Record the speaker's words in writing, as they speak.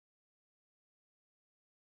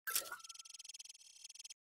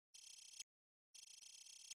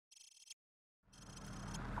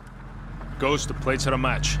Ghost, the plates are a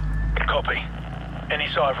match. Copy. Any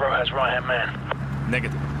sign of Rojas' right-hand man?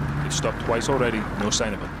 Negative. They've stopped twice already, no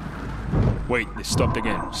sign of him. Wait, they stopped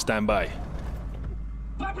again. Stand by.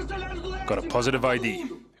 Got a positive ID.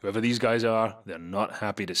 Whoever these guys are, they're not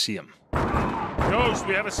happy to see him. Ghost,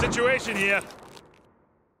 we have a situation here.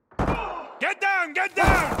 Get down! Get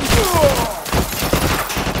down! He's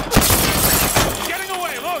getting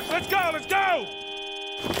away! Look, let's go! Let's go!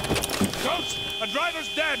 Ghost, a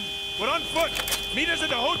driver's dead. We're on foot. Meet us at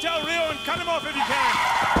the Hotel Rio and cut him off if you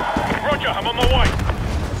can. Roger, I'm on my way.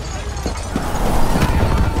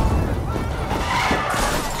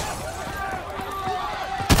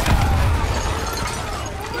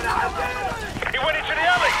 He went into the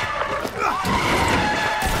alley.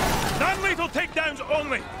 Non-lethal takedowns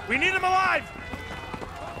only. We need him alive.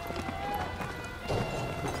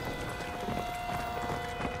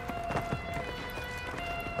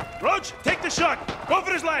 Roach, take the shot. Go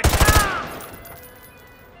for his leg.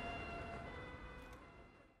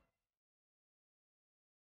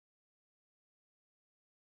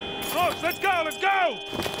 Roach, let's go. Let's go.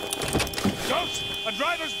 Ghost, a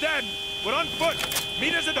driver's dead. We're on foot.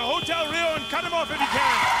 Meet us at the Hotel Rio and cut him off if you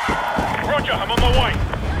can. Roger, I'm on my way.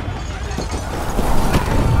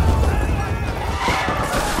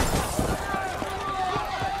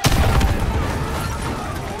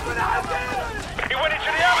 He went into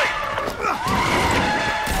the alley.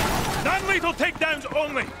 Non-lethal takedowns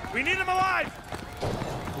only. We need him alive.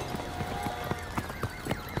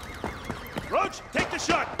 Roach, take the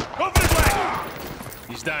shot. Go for his leg.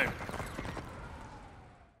 He's down.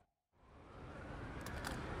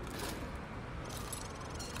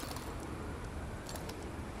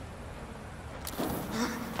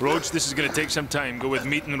 Roach, this is gonna take some time. Go with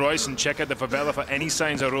Meat and Royce and check out the favela for any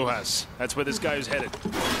signs of Rojas. That's where this guy is headed.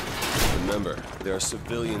 Remember, there are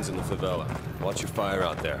civilians in the favela. Watch your fire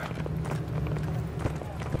out there.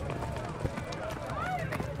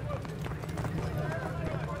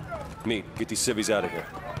 Meat, get these civvies out of here.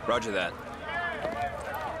 Roger that.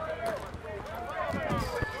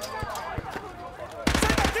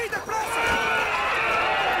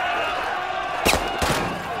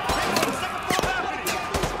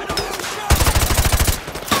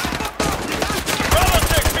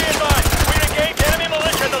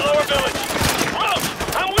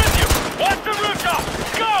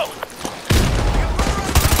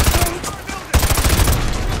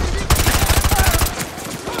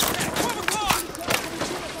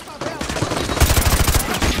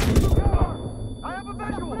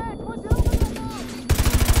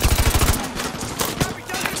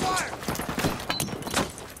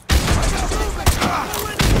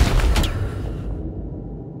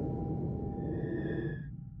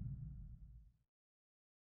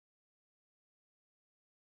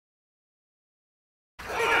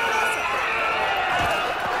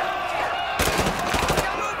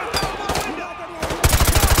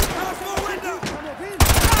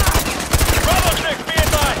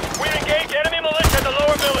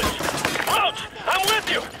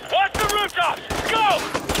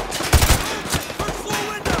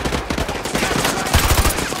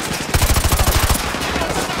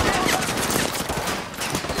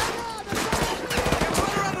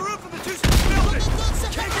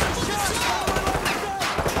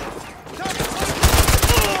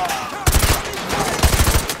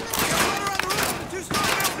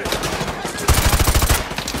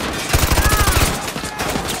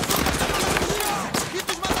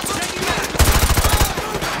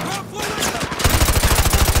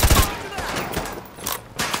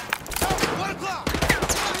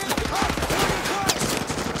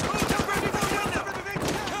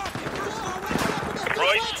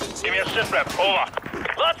 Give me a sit rep. Over.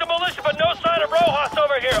 Lots of militia, but no sign of Rojas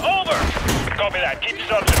over here. Over. Copy that. Keep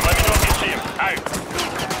subs in. Let me know if you see him. Out.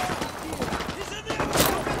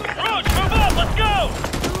 Roach, move up. Let's go.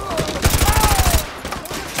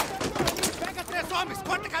 Pega 3 homens.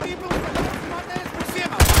 Corta caminho pelo... Mata eles por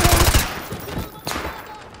cima.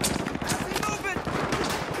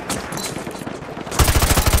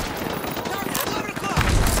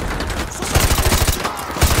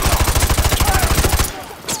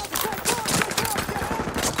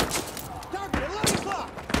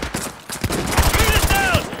 Beat us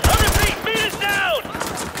down. I repeat, beat us down.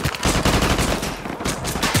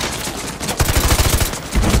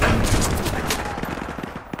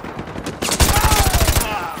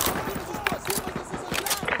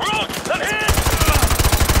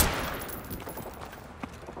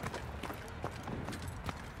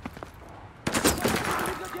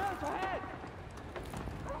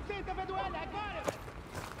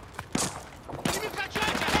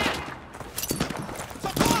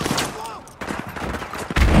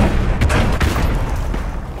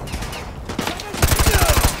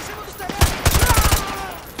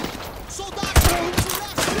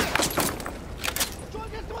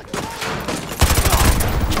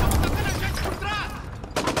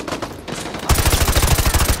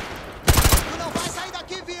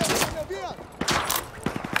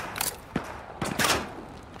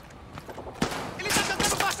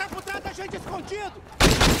 escondido!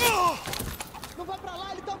 Não vai pra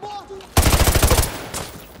lá, ele tá morto!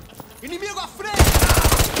 Inimigo à frente!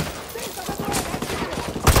 Tenta, vai pra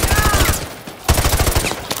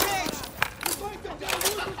frente! Não tô entendendo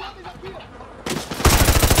muitos homens aqui!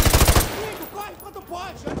 Inimigo, corre quanto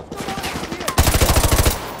pode! Antes que eu morra aqui!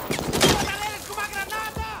 Mata eles com uma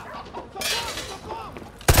granada! Socorro, socorro!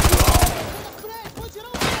 Na frente, vou tirar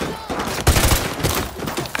um granada!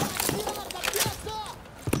 Tira na cabeça!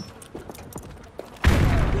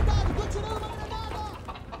 Cuidado, tô tirando uma granada!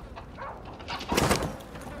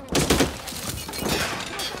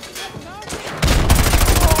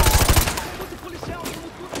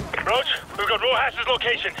 Roach, we've got Rojas'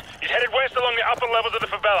 location. He's headed west along the upper levels of the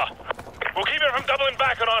favela. We'll keep him from doubling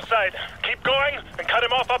back on our side. Keep going and cut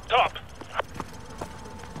him off up top.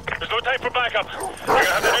 There's no time for backup. You're gonna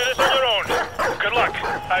have to do this on your own. Good luck.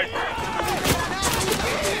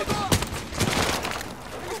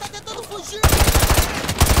 Ele tá tentando fugir!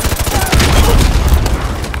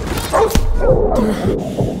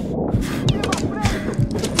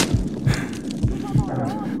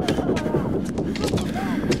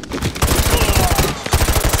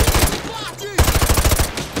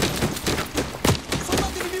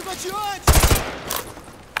 Soldado inimigo adiante!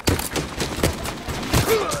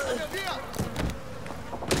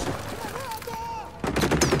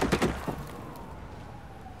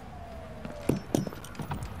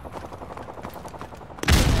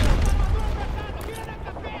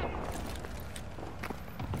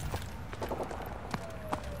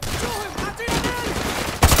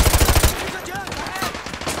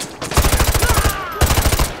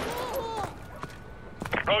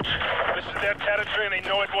 Roach, this is their territory and they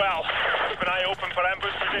know it well. Keep an eye open for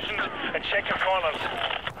ambush positions and check your corners.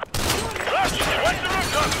 Roach, watch the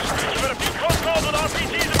rooftops! You've got a few close calls with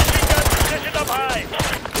RPGs and machine guns positioned up high.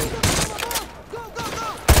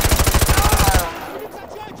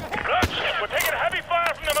 Roach, we're taking heavy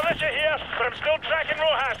fire from the militia here, but I'm still tracking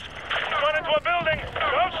Rojas. He's gone into a building.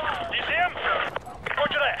 Roach, do you see him?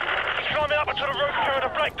 Roger that. He's climbing up onto the roof carrying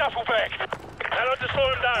a black duffel bag. Tell her to slow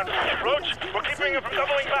him down. Roach, we're keeping him from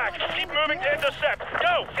doubling back. Keep moving to intercept.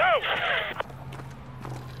 Go, go!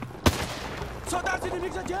 Soldados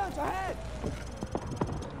inimigos adiante, ahead!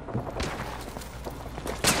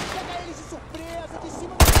 Pega eles de surpresa, de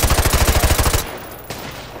cima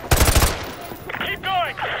Keep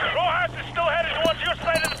going! Rojas is still headed towards your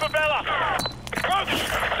side of the favela. Roach,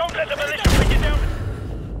 don't let the militia bring you down.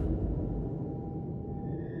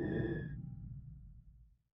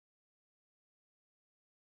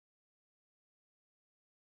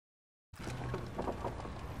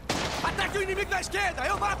 Ataque o inimigo da esquerda,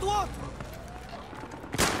 eu mato o outro!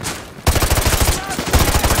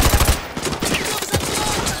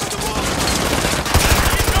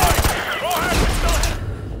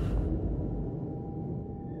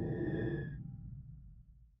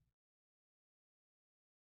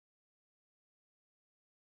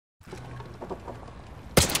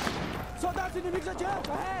 Soldados inimigos adiante,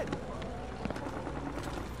 ahead!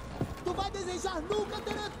 Tu vai desejar nunca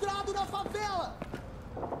ter entrado na favela!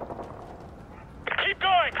 Keep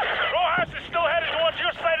going! Rojas is still headed towards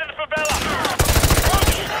your side of the favela.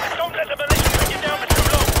 Roach, don't let the militia bring you down for too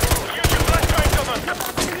long. Use your flashbang cover.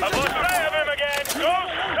 I've lost sight of him again.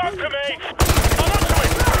 Ghost, talk to me. I'm on to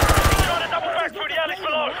him. He's trying to double back through the alleys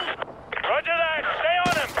below. Roger that. Stay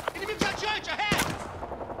on him. Inimigos adiante, ahead!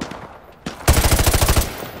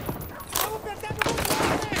 Vamos perder pro mundo!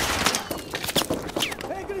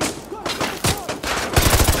 Ei, Gris, corre, corre, corre!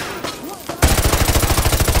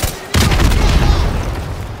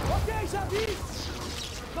 Ok, já vi!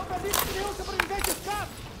 Não permite que nenhum sobrevivente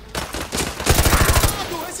escape!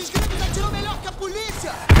 Cuidado! Esses gringos atiram melhor que a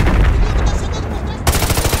polícia! O inimigo tá chegando por trás!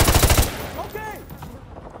 Ok!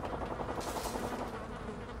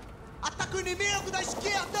 Ataca o inimigo da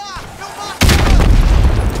esquerda! Eu mato!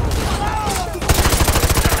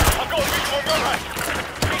 I've got a visual Rojas.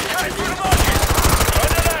 He's cutting through the market.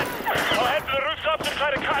 Roger that. I'll head to the rooftops and try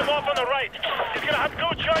to cut him off on the right. He's gonna have no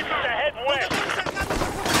choice but to head west.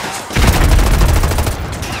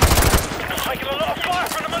 Taking a lot of fire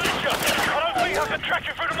from the militia. I don't think I can track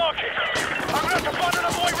you through the market. I'm gonna have to find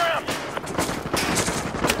another way round.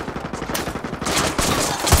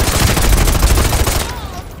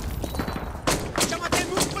 Já matei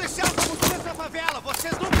muito policial como tu nessa favela!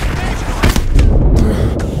 Vocês nunca me veem, não é?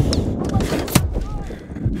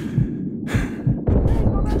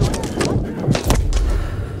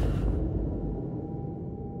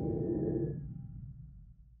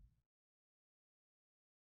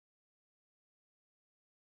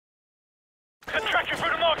 Can track you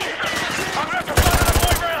through the market. I'm gonna have to find another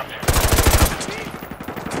way round.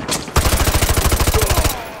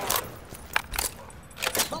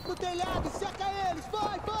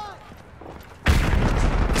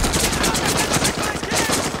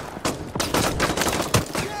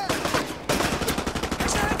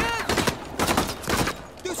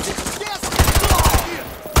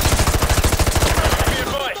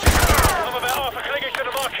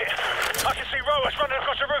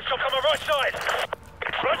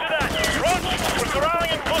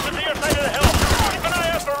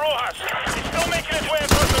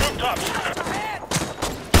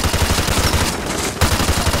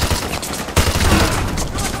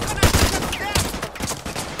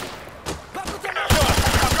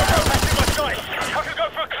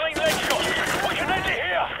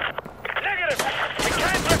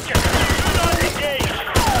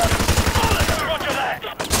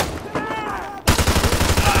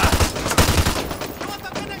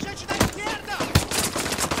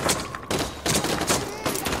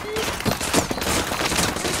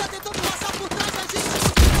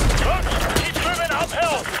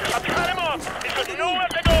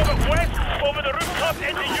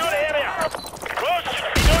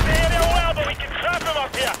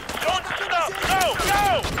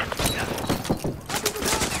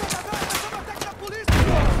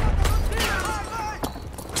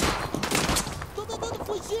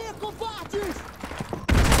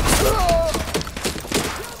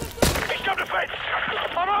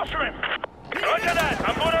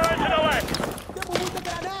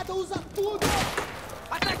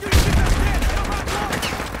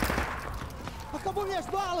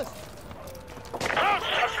 Roach,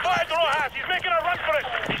 I've spotted Rojas. He's making a run for it.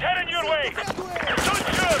 He's heading your way. Don't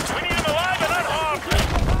shoot. We need him alive and unharmed.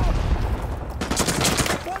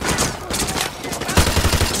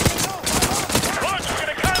 Roach, we're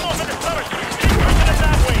gonna climb off in the stomach. Keep pushing it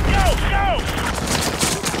that way. Go, go!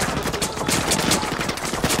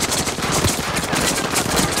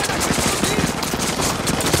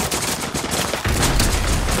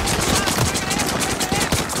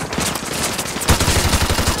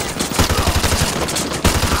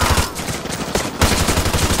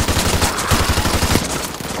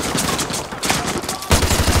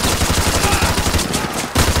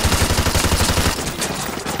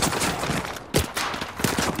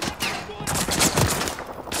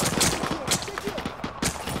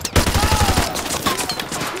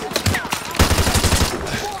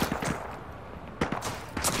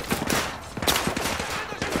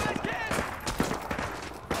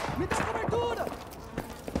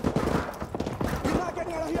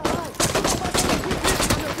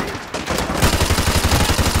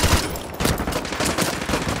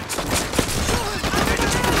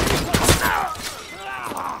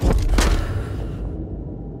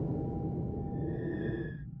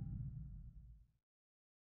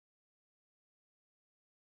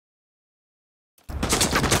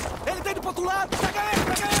 Ele tá indo pro outro lado! Pega ele!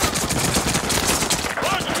 Pega ele!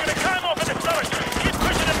 Roach, we're gonna climb off in the stomach. Keep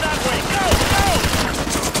pushing it that way. Go, go!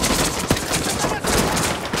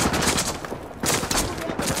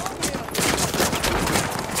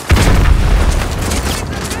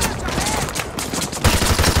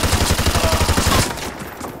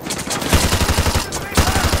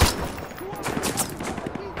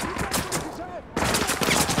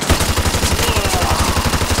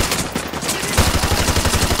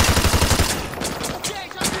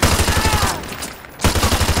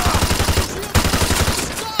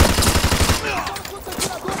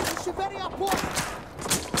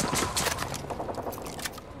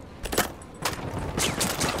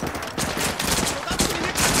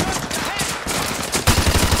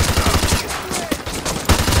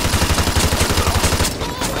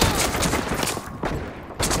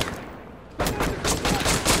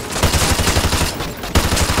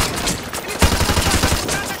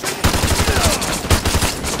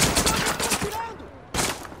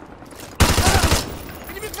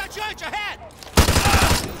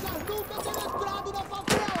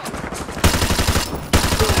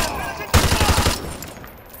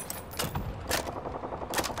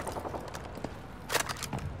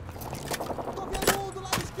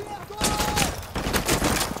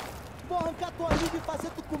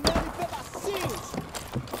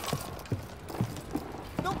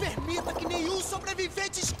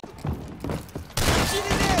 Sobreviventes!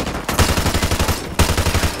 Atire nele!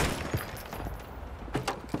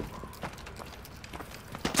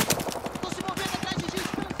 Tô se movendo atrás de gente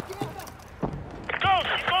pela esquerda! Ghost,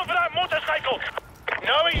 he's going for that motorcycle!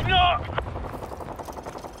 No, he's not!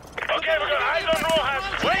 Okay, we've got eyes on Rojas.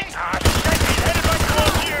 Wait! Ah, shit, he's headed back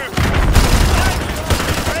towards you!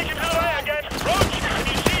 He's breaking to the right again! Roach, can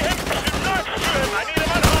you see him? Do not shoot him! I need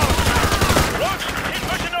him unharmed! Roach, keep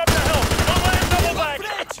pushing up the hill! Don't let him double back!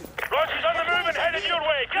 Roach is on the move and headed your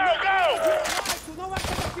way! Go, go! Não é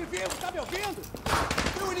como aqui vivo, tá me ouvindo?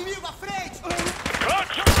 Tem um inimigo à frente!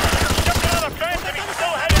 Roach, jumping on the fence and he's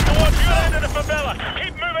still headed towards your end of the favela!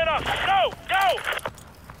 Keep moving up! Go, go!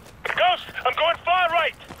 Ghost, I'm going far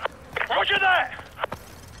right! Roger that!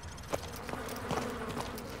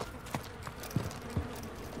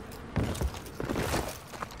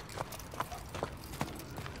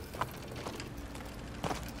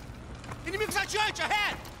 Inimigos adiante,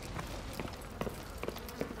 ahead!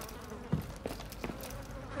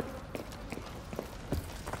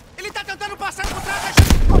 Ele tá tentando passar por trás da gente!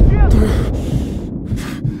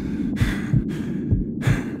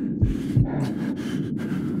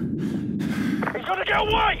 He's gonna get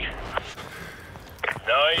away!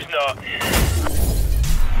 No, he's not.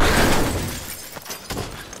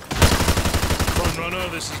 Front runner,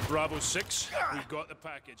 this is Bravo 6. We've got the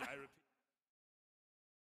package. I repeat.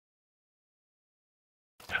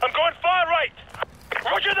 I'm going far right!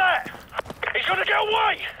 Roger that! He's gonna get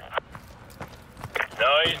away!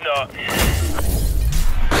 No, he's not.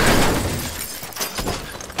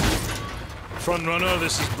 Front runner,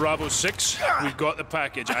 this is Bravo 6. We've got the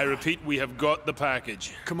package. I repeat, we have got the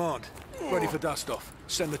package. Command, ready for dust-off.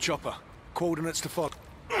 Send the chopper. Coordinates to FOD.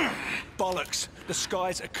 Bollocks! The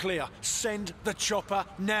skies are clear. Send the chopper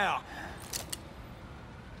now!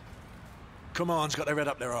 Command's got their head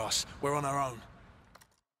up their arse. We're on our own.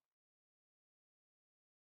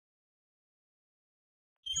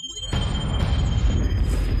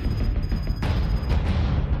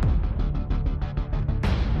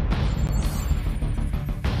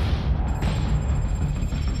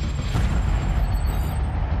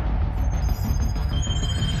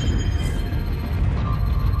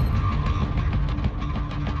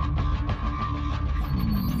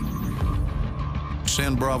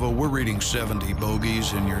 San Bravo, we're reading 70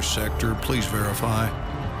 bogeys in your sector. Please verify.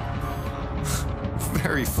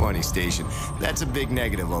 Very funny, Station. That's a big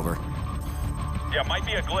negative, over. Yeah, might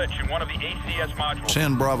be a glitch in one of the ACS modules.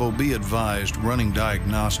 San Bravo, be advised, running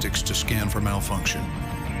diagnostics to scan for malfunction.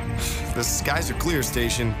 The skies are clear,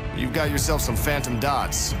 Station. You've got yourself some phantom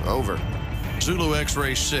dots. Over. Zulu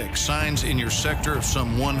X-Ray 6, signs in your sector of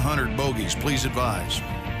some 100 bogeys. Please advise.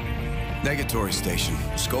 Negatory, Station.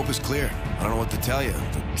 Scope is clear. I don't know what to tell you.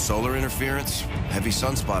 The solar interference, heavy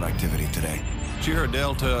sunspot activity today. Sierra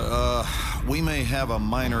Delta, we may have a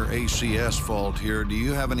minor ACS fault here. Do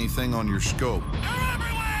you have anything on your scope? They're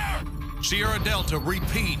everywhere! Sierra Delta,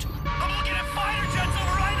 repeat. I'm looking at fighter jets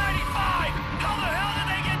over I-95! How the hell did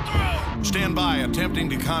they get through? Stand by, attempting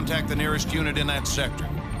to contact the nearest unit in that sector.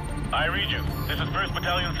 I read you. This is 1st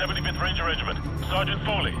Battalion, 75th Ranger Regiment. Sergeant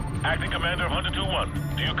Foley, acting commander of Hunter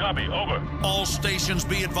 2-1. Do you copy? Over. All stations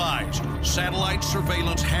be advised. Satellite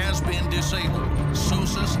surveillance has been disabled.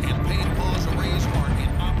 SOSUS and paid pause arrays are